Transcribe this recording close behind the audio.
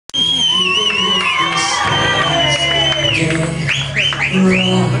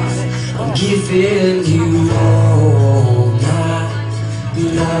giving you all my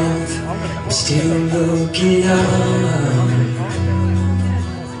love. I'm still looking up.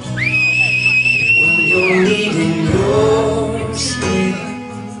 When you're needing your space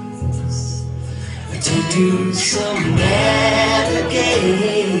to do some navigating,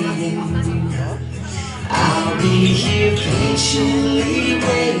 I'll be here patiently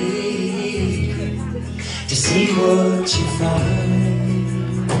waiting to see what you find.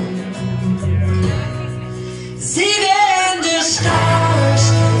 Even the stars,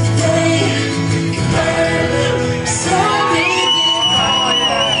 they can burn so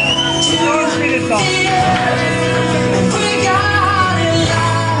to the earth. We got a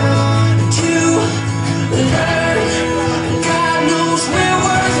lot to learn. God knows we're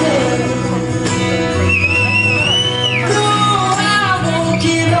worth it. No, I won't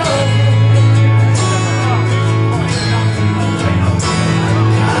give up.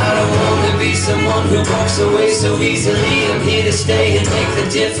 I don't want to be someone who walks away so easily. I'm here to stay and make the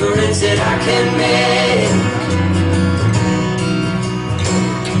difference that I can make.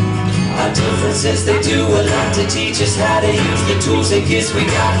 Our differences, they do a lot to teach us how to use the tools and gifts we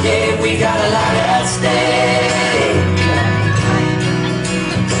got. Yeah, we got a lot at stake.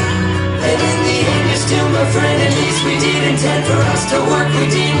 And in the end, you're still my friend. At least we did intend for us to work. We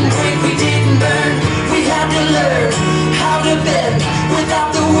didn't break, we didn't burn. We had to learn how to bend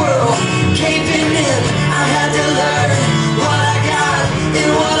without the world caving in. I had to learn what I got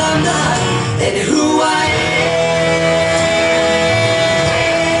and what I'm not, and who I am.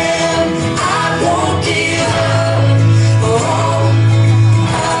 I won't give up on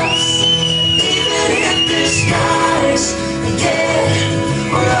us, even if the skies get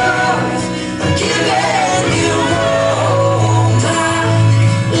rough. I'm giving you all my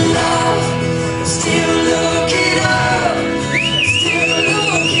love. Still looking up, still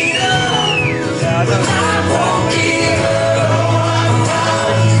looking up. I won't give up.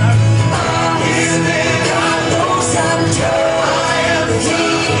 God knows I'm trying.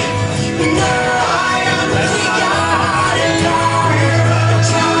 He knows we got a lot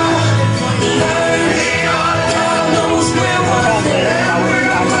to learn. God knows we're worth it.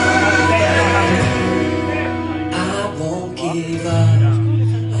 I won't give up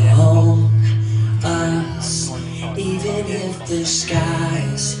on us, even if the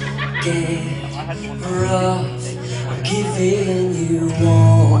skies get rough. I'm giving you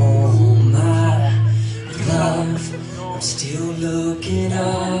all my love. I'm still looking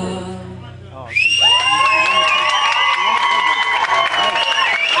up.